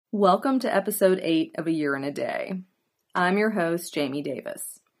Welcome to episode 8 of A Year and a Day. I'm your host, Jaime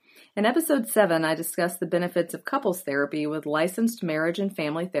Davis. In episode 7, I discuss the benefits of couples therapy with licensed marriage and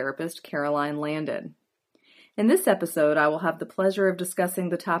family therapist Caroline Landon. In this episode, I will have the pleasure of discussing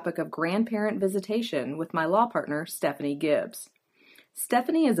the topic of grandparent visitation with my law partner, Stephanie Gibbs.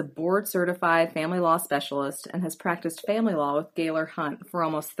 Stephanie is a board-certified family law specialist and has practiced family law with Gaylor Hunt for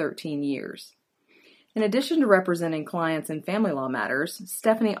almost 13 years. In addition to representing clients in family law matters,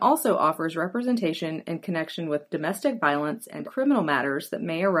 Stephanie also offers representation in connection with domestic violence and criminal matters that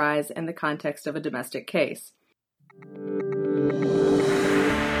may arise in the context of a domestic case.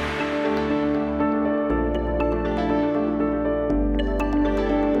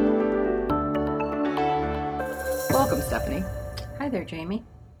 Welcome, Stephanie. Hi there, Jamie.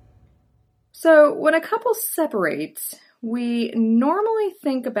 So, when a couple separates, we normally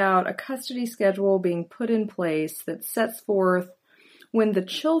think about a custody schedule being put in place that sets forth when the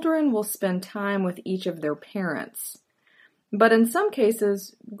children will spend time with each of their parents. But in some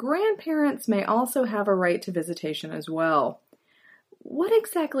cases, grandparents may also have a right to visitation as well. What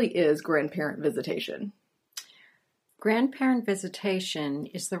exactly is grandparent visitation? Grandparent visitation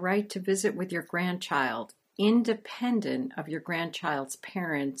is the right to visit with your grandchild, independent of your grandchild's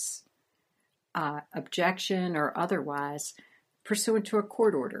parents' objection or otherwise, pursuant to a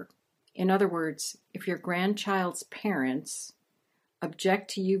court order. In other words, if your grandchild's parents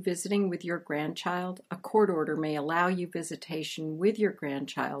object to you visiting with your grandchild, a court order may allow you visitation with your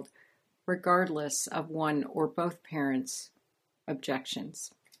grandchild, regardless of one or both parents'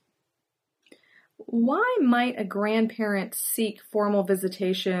 objections. Why might a grandparent seek formal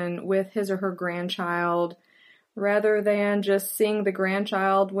visitation with his or her grandchild rather than just seeing the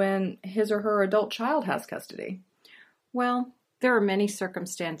grandchild when his or her adult child has custody? Well, there are many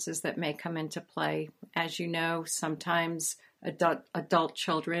circumstances that may come into play. As you know, sometimes adult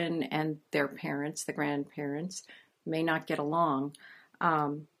children and their parents, the grandparents, may not get along.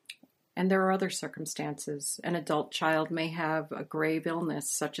 And there are other circumstances. An adult child may have a grave illness,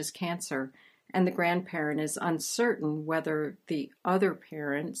 such as cancer, and the grandparent is uncertain whether the other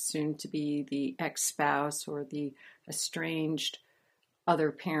parent, soon to be the ex-spouse or the estranged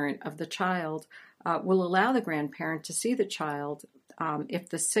other parent of the child, will allow the grandparent to see the child if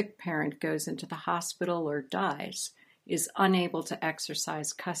the sick parent goes into the hospital or dies, is unable to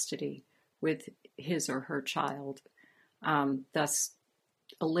exercise custody with his or her child, thus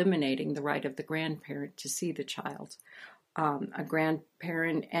eliminating the right of the grandparent to see the child. A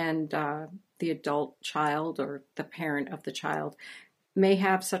grandparent and the adult child or the parent of the child may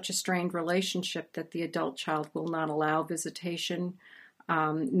have such a strained relationship that the adult child will not allow visitation,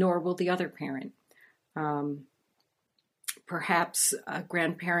 nor will the other parent. Perhaps a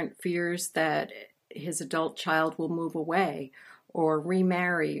grandparent fears that his adult child will move away or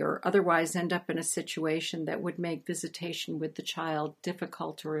remarry or otherwise end up in a situation that would make visitation with the child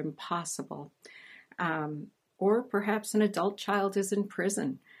difficult or impossible. Or perhaps an adult child is in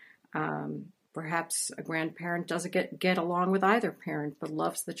prison. Perhaps a grandparent doesn't get along with either parent, but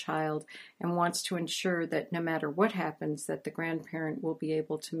loves the child and wants to ensure that no matter what happens, that the grandparent will be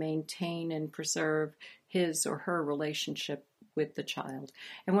able to maintain and preserve his or her relationship with the child.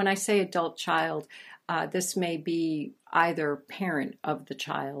 And when I say adult child, this may be either parent of the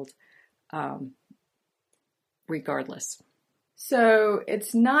child, regardless. So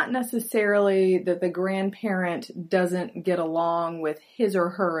it's not necessarily that the grandparent doesn't get along with his or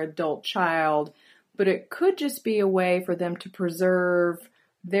her adult child, but it could just be a way for them to preserve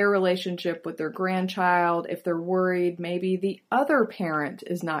their relationship with their grandchild if they're worried maybe the other parent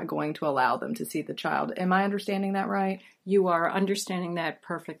is not going to allow them to see the child. Am I understanding that right? You are understanding that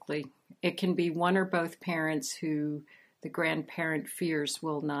perfectly. It can be one or both parents who the grandparent fears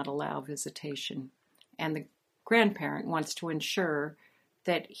will not allow visitation, and the grandparent wants to ensure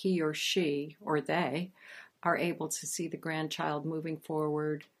that he or she or they are able to see the grandchild moving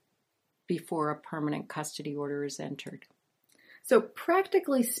forward before a permanent custody order is entered. So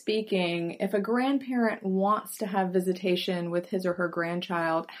practically speaking, if a grandparent wants to have visitation with his or her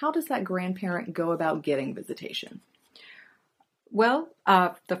grandchild, how does that grandparent go about getting visitation? Well,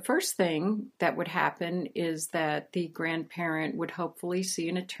 the first thing that would happen is that the grandparent would hopefully see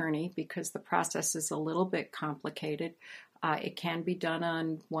an attorney because the process is a little bit complicated. It can be done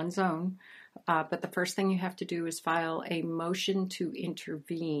on one's own, but the first thing you have to do is file a motion to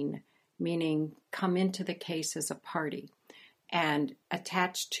intervene, meaning come into the case as a party. And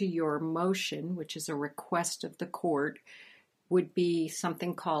attached to your motion, which is a request of the court, would be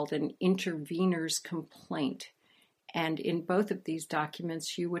something called an intervener's complaint. And in both of these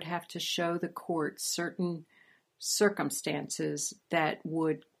documents, you would have to show the court certain circumstances that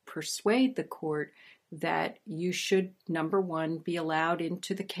would persuade the court that you should, number one, be allowed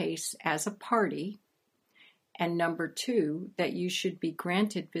into the case as a party, and number two, that you should be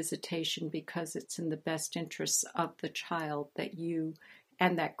granted visitation because it's in the best interests of the child that you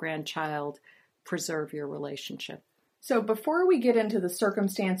and that grandchild preserve your relationship. So before we get into the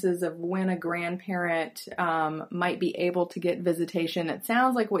circumstances of when a grandparent might be able to get visitation, it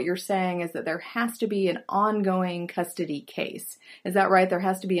sounds like what you're saying is that there has to be an ongoing custody case. Is that right? There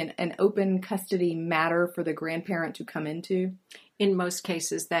has to be an open custody matter for the grandparent to come into? In most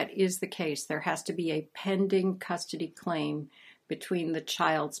cases, that is the case. There has to be a pending custody claim between the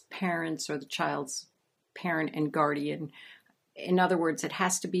child's parents or the child's parent and guardian. In other words, it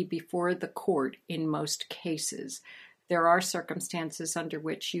has to be before the court in most cases. There are circumstances under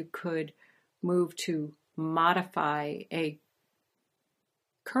which you could move to modify a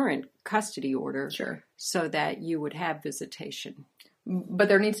current custody order so that you would have visitation. But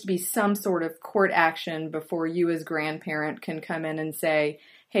there needs to be some sort of court action before you as grandparent can come in and say,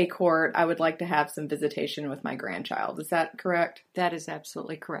 hey, court, I would like to have some visitation with my grandchild. Is that correct? That is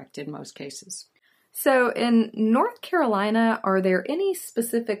absolutely correct in most cases. So in North Carolina, are there any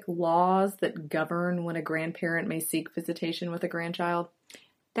specific laws that govern when a grandparent may seek visitation with a grandchild?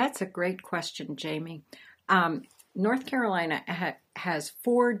 That's a great question, Jamie. North Carolina has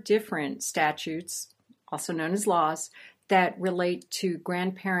 4 different statutes, also known as laws, that relate to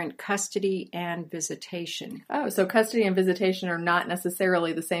grandparent custody and visitation. Oh, so custody and visitation are not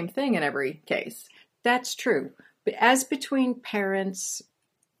necessarily the same thing in every case. That's true. But as between parents,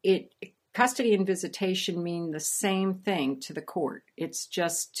 custody and visitation mean the same thing to the court. It's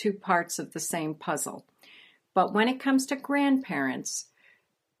just 2 parts of the same puzzle. But when it comes to grandparents,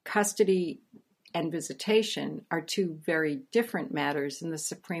 custody and visitation are 2 very different matters, and the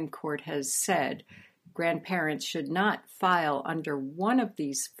Supreme Court has said grandparents should not file under one of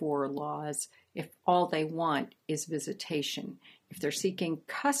these 4 laws if all they want is visitation. If they're seeking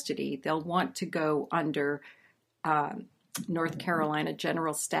custody, they'll want to go under North Carolina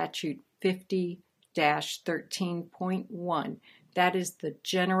General Statute 50-13.1. That is the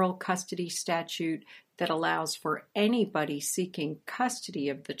general custody statute that allows for anybody seeking custody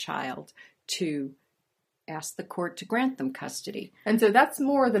of the child to ask the court to grant them custody. And so that's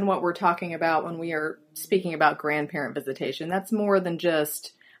more than what we're talking about when we are speaking about grandparent visitation. That's more than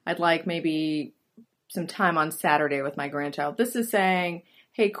just, I'd like maybe some time on Saturday with my grandchild. This is saying,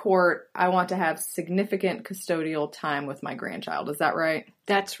 hey, court, I want to have significant custodial time with my grandchild. Is that right?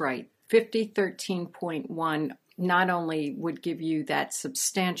 That's right. 5013.1 not only would give you that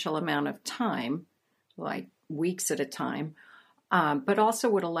substantial amount of time, like weeks at a time, but also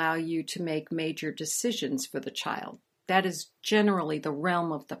would allow you to make major decisions for the child. That is generally the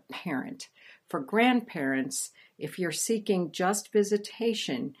realm of the parent. For grandparents, if you're seeking just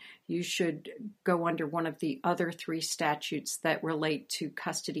visitation, you should go under one of the other 3 statutes that relate to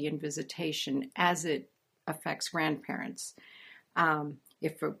custody and visitation as it affects grandparents.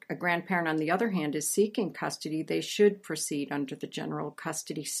 If a grandparent, on the other hand, is seeking custody, they should proceed under the general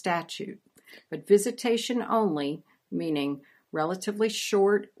custody statute. But visitation only, meaning relatively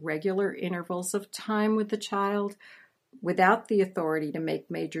short, regular intervals of time with the child without the authority to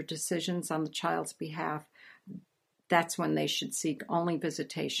make major decisions on the child's behalf, that's when they should seek only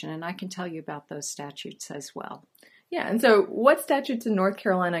visitation. And I can tell you about those statutes as well. Yeah, and so what statutes in North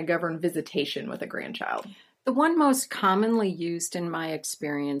Carolina govern visitation with a grandchild? The one most commonly used in my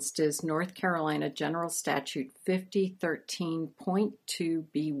experience is North Carolina General Statute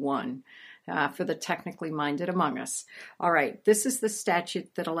 5013.2b1. For the technically minded among us. All right, this is the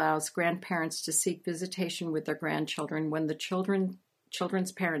statute that allows grandparents to seek visitation with their grandchildren when the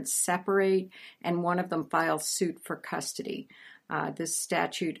children's parents separate and one of them files suit for custody. This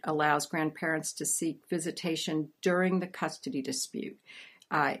statute allows grandparents to seek visitation during the custody dispute.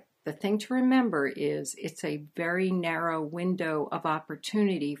 The thing to remember is it's a very narrow window of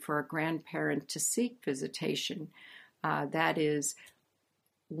opportunity for a grandparent to seek visitation. That is,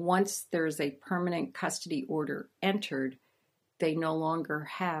 once there's a permanent custody order entered, they no longer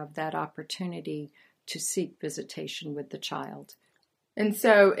have that opportunity to seek visitation with the child. And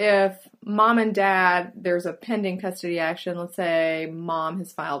so if mom and dad, there's a pending custody action, let's say mom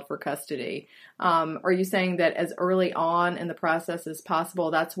has filed for custody, are you saying that as early on in the process as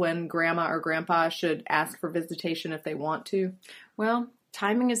possible, that's when grandma or grandpa should ask for visitation if they want to? Well,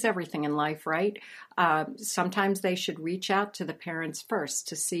 timing is everything in life, right? Sometimes they should reach out to the parents first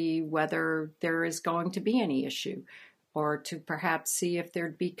to see whether there is going to be any issue, or to perhaps see if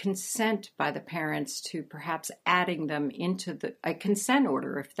there'd be consent by the parents to perhaps adding them into a consent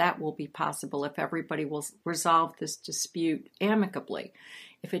order, if that will be possible, if everybody will resolve this dispute amicably.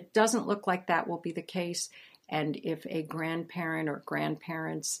 If it doesn't look like that will be the case, and if a grandparent or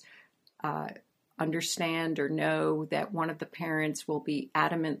grandparents understand or know that one of the parents will be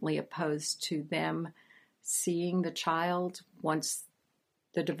adamantly opposed to them seeing the child once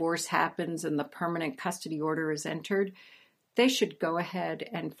the divorce happens and the permanent custody order is entered, they should go ahead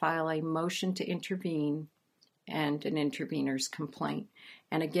and file a motion to intervene and an intervener's complaint.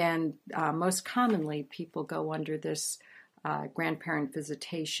 And again, most commonly, people go under this Grandparent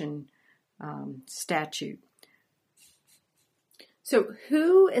Visitation statute. So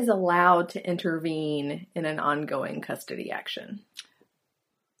who is allowed to intervene in an ongoing custody action?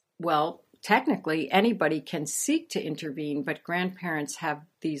 Well, technically, anybody can seek to intervene, but grandparents have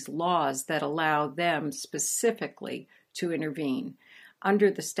these laws that allow them specifically to intervene.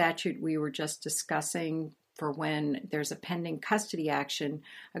 Under the statute we were just discussing, for when there's a pending custody action,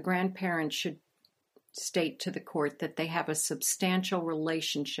 a grandparent should state to the court that they have a substantial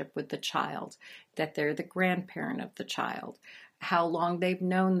relationship with the child, that they're the grandparent of the child, how long they've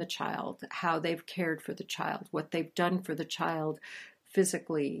known the child, how they've cared for the child, what they've done for the child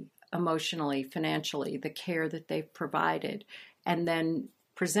physically, emotionally, financially, the care that they've provided, and then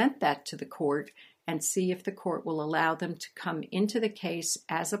present that to the court and see if the court will allow them to come into the case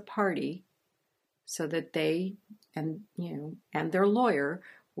as a party so that they and their lawyer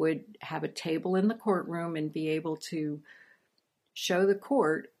would have a table in the courtroom and be able to show the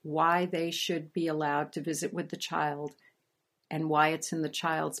court why they should be allowed to visit with the child and why it's in the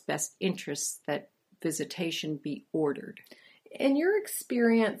child's best interests that visitation be ordered. In your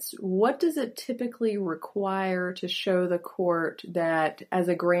experience, what does it typically require to show the court that as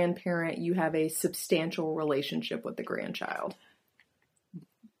a grandparent you have a substantial relationship with the grandchild?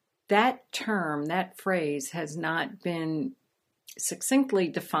 That term, that phrase, has not been succinctly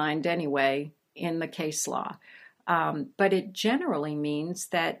defined anyway in the case law. But it generally means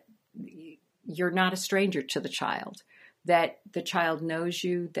that you're not a stranger to the child, that the child knows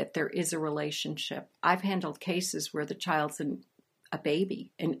you, that there is a relationship. I've handled cases where the child's a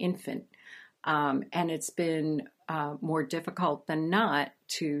baby, an infant, and it's been more difficult than not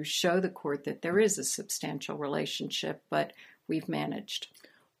to show the court that there is a substantial relationship, but we've managed.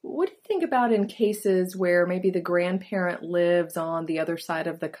 What do you think about in cases where maybe the grandparent lives on the other side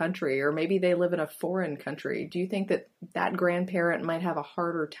of the country, or maybe they live in a foreign country? Do you think that that grandparent might have a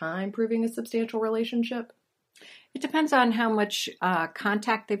harder time proving a substantial relationship? It depends on how much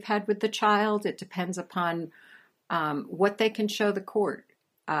contact they've had with the child. It depends upon what they can show the court.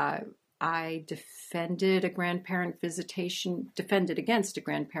 I defended against a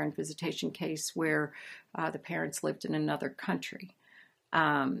grandparent visitation case where the parents lived in another country.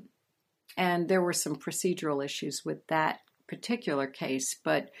 And there were some procedural issues with that particular case,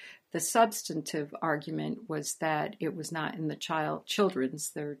 but the substantive argument was that it was not in the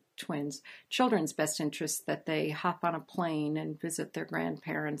children's best interest that they hop on a plane and visit their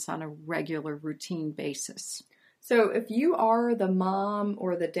grandparents on a regular routine basis. So if you are the mom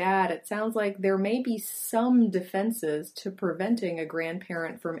or the dad, it sounds like there may be some defenses to preventing a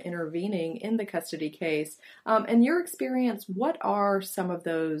grandparent from intervening in the custody case. In your experience, what are some of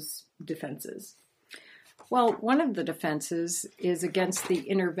those defenses? Well, one of the defenses is against the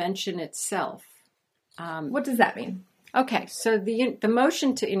intervention itself. What does that mean? Okay, so the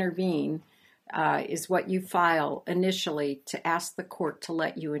motion to intervene is what you file initially to ask the court to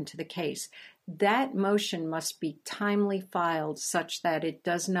let you into the case. That motion must be timely filed such that it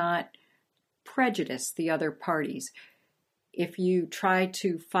does not prejudice the other parties. If you try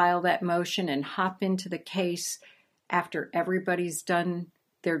to file that motion and hop into the case after everybody's done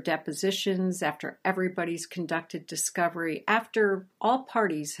their depositions, after everybody's conducted discovery, after all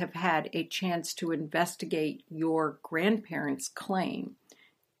parties have had a chance to investigate your grandparents' claim,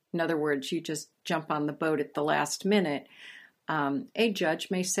 in other words, you just jump on the boat at the last minute, a judge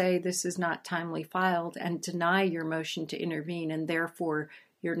may say this is not timely filed and deny your motion to intervene, and therefore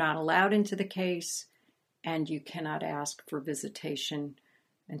you're not allowed into the case and you cannot ask for visitation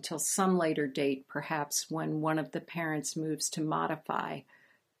until some later date, perhaps when one of the parents moves to modify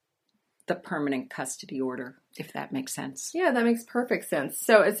the permanent custody order, if that makes sense. Yeah, that makes perfect sense.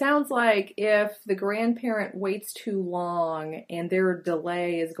 So it sounds like if the grandparent waits too long and their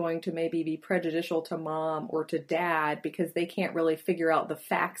delay is going to maybe be prejudicial to mom or to dad because they can't really figure out the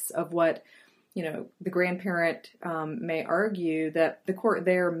facts of what, the grandparent may argue, that the court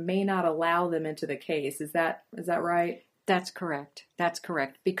there may not allow them into the case. Is that right? That's correct.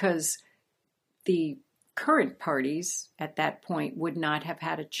 Because the current parties at that point would not have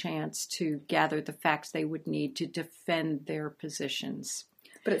had a chance to gather the facts they would need to defend their positions.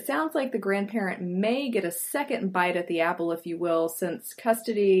 But it sounds like the grandparent may get a second bite at the apple, if you will, since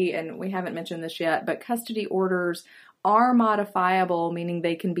custody, and we haven't mentioned this yet, but custody orders are modifiable, meaning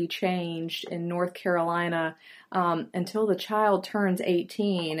they can be changed in North Carolina until the child turns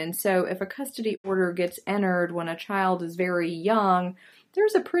 18. And so if a custody order gets entered when a child is very young,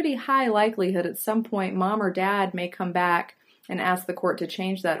 there's a pretty high likelihood at some point mom or dad may come back and ask the court to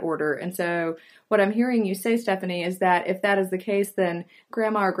change that order. And so what I'm hearing you say, Stephanie, is that if that is the case, then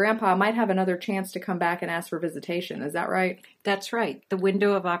grandma or grandpa might have another chance to come back and ask for visitation. Is that right? That's right. The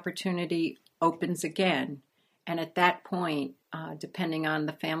window of opportunity opens again. And at that point, depending on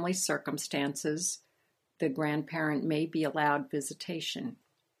the family's circumstances, the grandparent may be allowed visitation.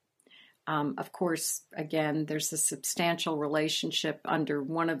 Of course, again, there's a substantial relationship under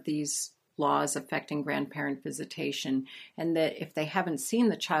one of these laws affecting grandparent visitation, and that if they haven't seen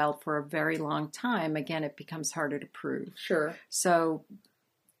the child for a very long time, again, it becomes harder to prove. Sure. So,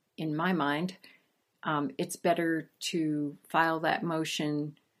 in my mind, it's better to file that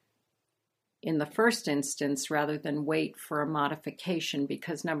motion in the first instance rather than wait for a modification,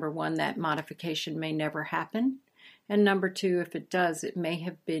 because number one, that modification may never happen, and number two, if it does, it may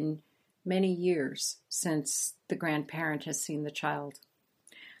have been many years since the grandparent has seen the child.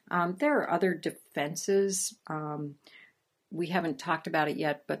 There are other defenses. We haven't talked about it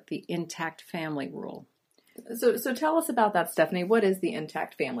yet, but the intact family rule. So tell us about that, Stephanie. What is the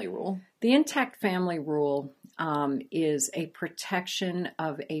intact family rule? The intact family rule is a protection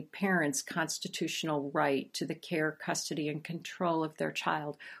of a parent's constitutional right to the care, custody, and control of their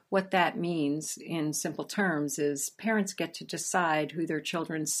child. What that means, in simple terms, is parents get to decide who their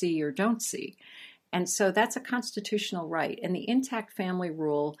children see or don't see. And so that's a constitutional right. And the intact family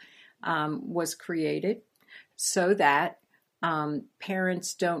rule was created so that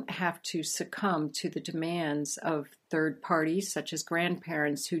parents don't have to succumb to the demands of third parties, such as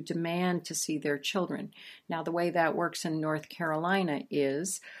grandparents, who demand to see their children. Now, the way that works in North Carolina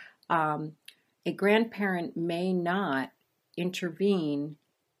is a grandparent may not intervene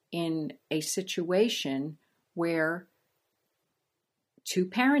in a situation where two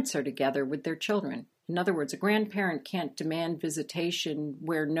parents are together with their children. In other words, a grandparent can't demand visitation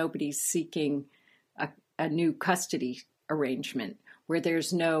where nobody's seeking a new custody arrangement, where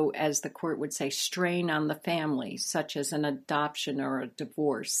there's no, as the court would say, strain on the family, such as an adoption or a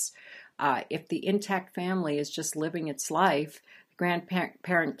divorce. If the intact family is just living its life, the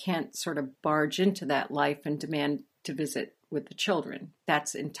grandparent can't sort of barge into that life and demand to visit with the children.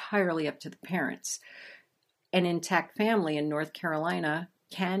 That's entirely up to the parents. An intact family in North Carolina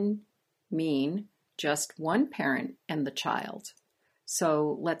can mean just one parent and the child.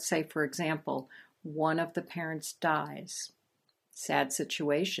 So let's say, for example, one of the parents dies. Sad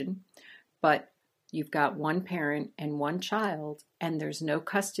situation, but you've got one parent and one child, and there's no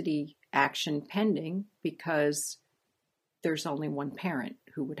custody action pending because there's only one parent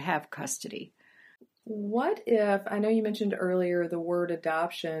who would have custody. What if, I know you mentioned earlier the word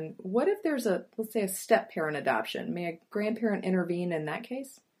adoption, what if there's let's say a step-parent adoption? May a grandparent intervene in that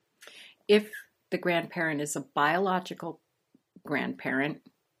case? If the grandparent is a biological grandparent,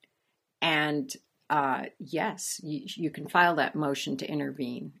 and yes, you can file that motion to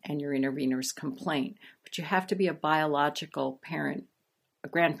intervene and your intervener's complaint, but you have to be a biological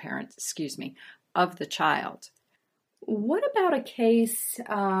grandparent, of the child. What about a case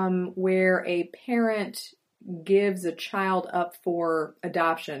where a parent gives a child up for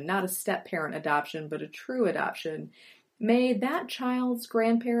adoption, not a step-parent adoption, but a true adoption? May that child's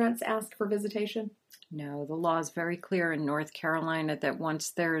grandparents ask for visitation? No, the law is very clear in North Carolina that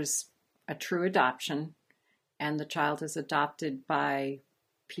once there's a true adoption and the child is adopted by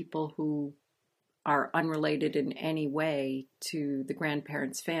people who are unrelated in any way to the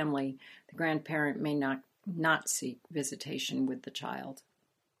grandparent's family, the grandparent may not seek visitation with the child.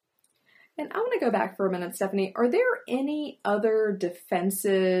 And I want to go back for a minute, Stephanie. Are there any other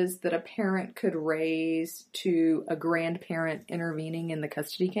defenses that a parent could raise to a grandparent intervening in the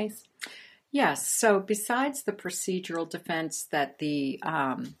custody case? Yes. So besides the procedural defense that the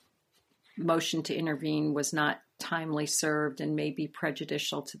motion to intervene was not timely served and may be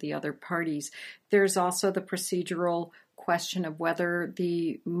prejudicial to the other parties, there's also the procedural question of whether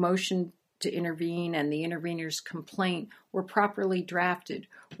the motion to intervene and the intervener's complaint were properly drafted.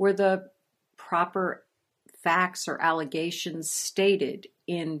 Were the proper facts or allegations stated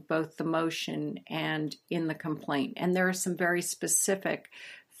in both the motion and in the complaint? And there are some very specific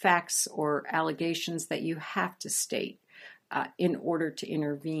facts or allegations that you have to state in order to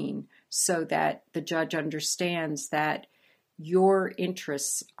intervene, so that the judge understands that your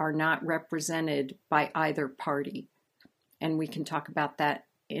interests are not represented by either party. And we can talk about that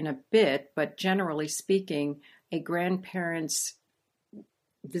in a bit, but generally speaking, a grandparent's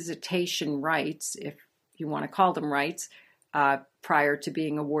visitation rights, if you want to call them rights, prior to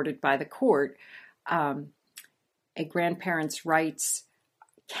being awarded by the court, a grandparent's rights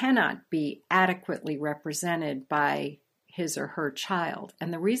cannot be adequately represented by his or her child.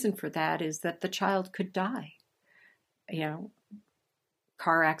 And the reason for that is that the child could die.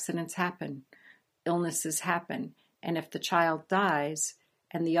 Car accidents happen, illnesses happen. And if the child dies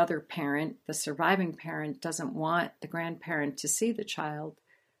and the other parent, the surviving parent, doesn't want the grandparent to see the child,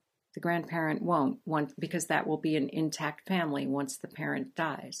 the grandparent won't want, because that will be an intact family once the parent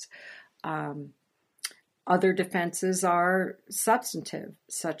dies. Other defenses are substantive,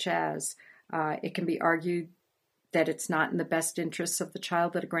 such as it can be argued that it's not in the best interests of the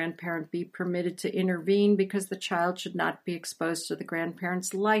child that a grandparent be permitted to intervene because the child should not be exposed to the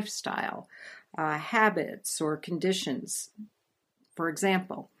grandparent's lifestyle, habits, or conditions. For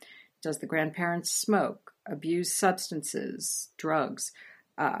example, does the grandparent smoke, abuse substances, drugs?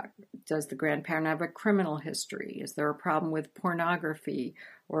 Does the grandparent have a criminal history? Is there a problem with pornography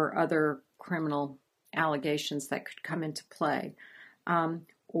or other criminal allegations that could come into play?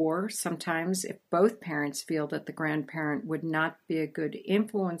 Or sometimes if both parents feel that the grandparent would not be a good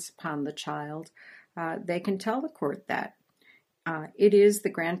influence upon the child, they can tell the court that. It is the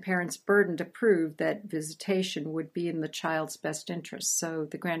grandparent's burden to prove that visitation would be in the child's best interest. So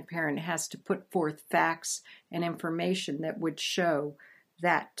the grandparent has to put forth facts and information that would show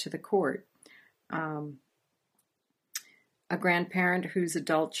that to the court. A grandparent whose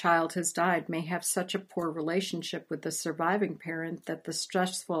adult child has died may have such a poor relationship with the surviving parent that the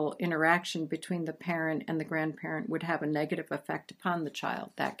stressful interaction between the parent and the grandparent would have a negative effect upon the child.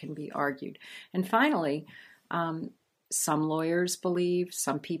 That can be argued. And finally, some lawyers believe,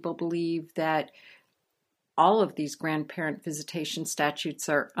 some people believe that all of these grandparent visitation statutes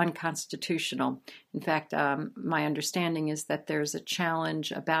are unconstitutional. In fact, my understanding is that there's a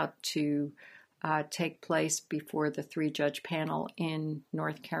challenge about to take place before the 3-judge panel in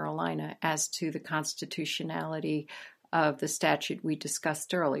North Carolina as to the constitutionality of the statute we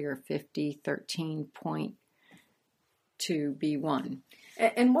discussed earlier, 5013.2b1.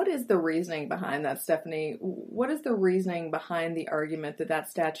 And what is the reasoning behind that, Stephanie? What is the reasoning behind the argument that that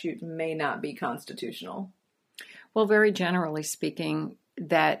statute may not be constitutional? Well, very generally speaking,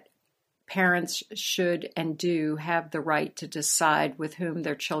 that parents should and do have the right to decide with whom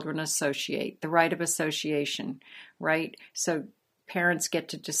their children associate, the right of association, right? So parents get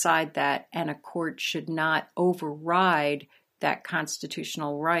to decide that, and a court should not override that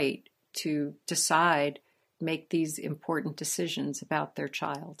constitutional right to decide, make these important decisions about their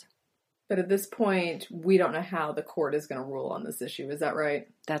child. But at this point, we don't know how the court is going to rule on this issue. Is that right?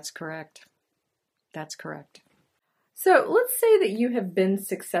 That's correct. That's correct. So let's say that you have been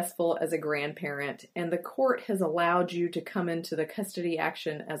successful as a grandparent and the court has allowed you to come into the custody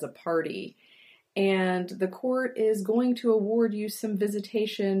action as a party, and the court is going to award you some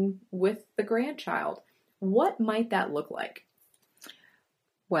visitation with the grandchild. What might that look like?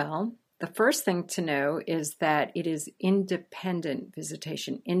 Well, the first thing to know is that it is independent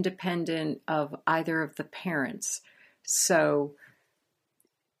visitation, independent of either of the parents. So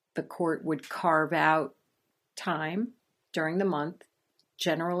the court would carve out time during the month,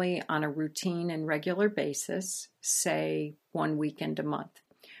 generally on a routine and regular basis, say 1 weekend a month,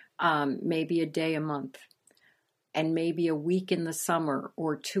 maybe a day a month, and maybe a week in the summer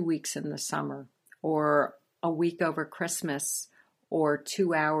or 2 weeks in the summer, or a week over Christmas, or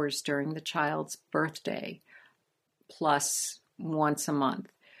 2 hours during the child's birthday, plus once a month.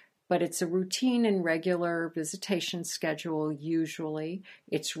 But it's a routine and regular visitation schedule usually.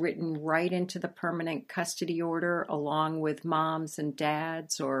 It's written right into the permanent custody order along with moms and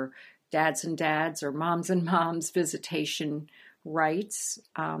dads, or dads and dads, or moms and moms visitation rights.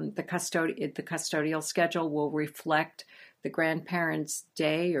 The custodial schedule will reflect the grandparents'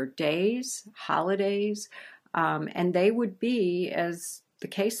 day or days, holidays, and they would be, as the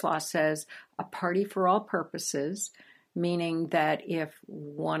case law says, a party for all purposes, meaning that if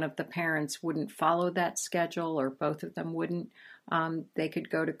one of the parents wouldn't follow that schedule or both of them wouldn't, they could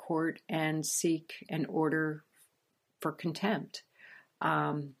go to court and seek an order for contempt.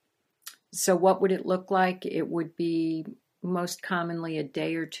 So what would it look like? It would be most commonly a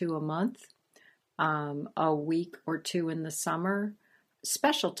day or two a month, a week or two in the summer,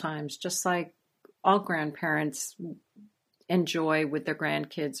 special times, just like all grandparents enjoy with their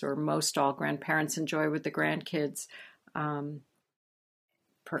grandkids, or most all grandparents enjoy with the grandkids, on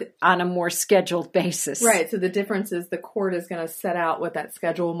a more scheduled basis. Right. So the difference is the court is going to set out what that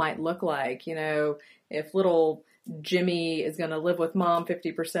schedule might look like. You know, if little Jimmy is going to live with mom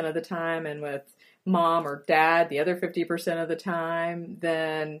 50% of the time and with mom or dad the other 50% of the time,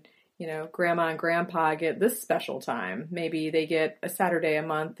 then, grandma and grandpa get this special time. Maybe they get a Saturday a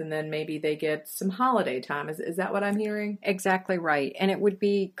month, and then maybe they get some holiday time. Is that what I'm hearing? Exactly right. And it would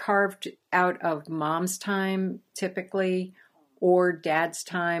be carved out of mom's time, typically, or dad's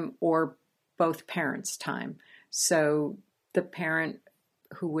time, or both parents' time. So the parent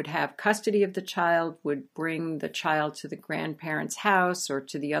who would have custody of the child would bring the child to the grandparent's house or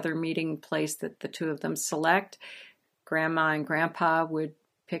to the other meeting place that the two of them select. Grandma and grandpa would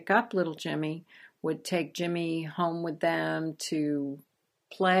pick up little Jimmy, would take Jimmy home with them to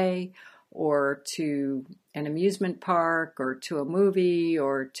play or to an amusement park or to a movie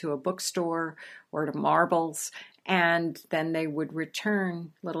or to a bookstore or to marbles. And then they would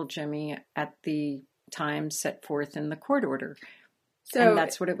return little Jimmy at the time set forth in the court order. And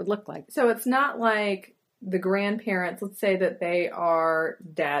that's what it would look like. So it's not like the grandparents, let's say that they are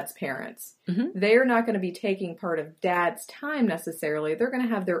dad's parents. Mm-hmm. They're not going to be taking part of dad's time necessarily. They're going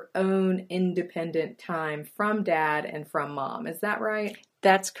to have their own independent time from dad and from mom. Is that right?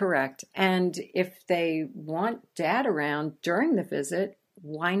 That's correct. And if they want dad around during the visit,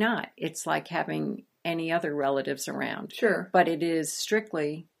 why not? It's like having any other relatives around. Sure. But it is,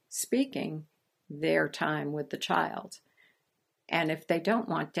 strictly speaking, their time with the child. And if they don't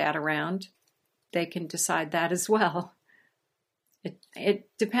want dad around, they can decide that as well. It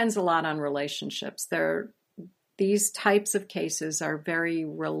depends a lot on relationships. These types of cases are very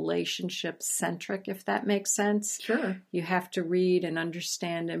relationship-centric, if that makes sense. Sure. You have to read and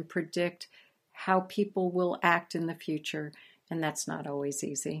understand and predict how people will act in the future, and that's not always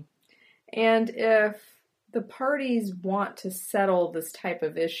easy. And if the parties want to settle this type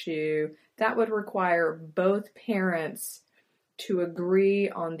of issue, that would require both parents to agree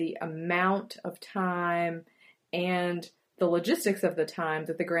on the amount of time and the logistics of the time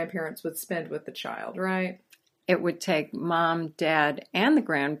that the grandparents would spend with the child, right? It would take mom, dad, and the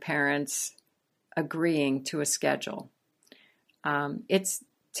grandparents agreeing to a schedule. It's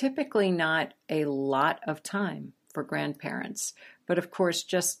typically not a lot of time for grandparents. But of course,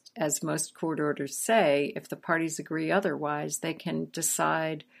 just as most court orders say, if the parties agree otherwise, they can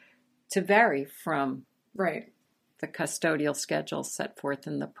decide to vary from the custodial schedule set forth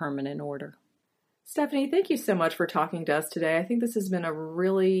in the permanent order. Stephanie, thank you so much for talking to us today. I think this has been a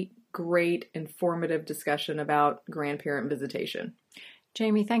really great, informative discussion about grandparent visitation.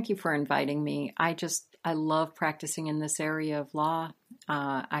 Jamie, thank you for inviting me. I love practicing in this area of law.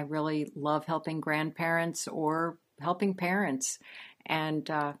 I really love helping grandparents or helping parents. And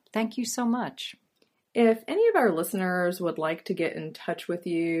thank you so much. If any of our listeners would like to get in touch with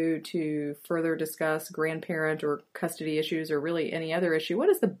you to further discuss grandparent or custody issues or really any other issue, what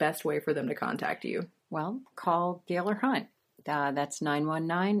is the best way for them to contact you? Well, call Gaylor Hunt. That's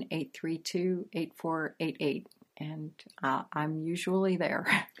 919-832-8488. And I'm usually there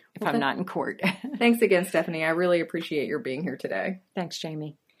if I'm not in court. Thanks again, Stephanie. I really appreciate your being here today. Thanks,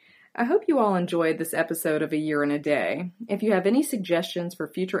 Jamie. I hope you all enjoyed this episode of A Year in a Day. If you have any suggestions for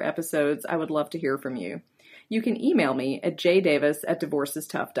future episodes, I would love to hear from you. You can email me at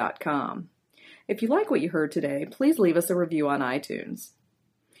jdavis@divorcestough.com. If you like what you heard today, please leave us a review on iTunes.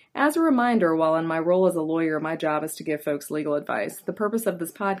 As a reminder, while in my role as a lawyer, my job is to give folks legal advice, the purpose of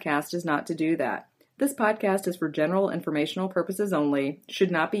this podcast is not to do that. This podcast is for general informational purposes only,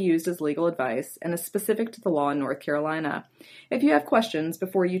 should not be used as legal advice, and is specific to the law in North Carolina. If you have questions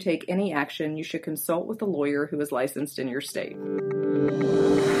before you take any action, you should consult with a lawyer who is licensed in your state.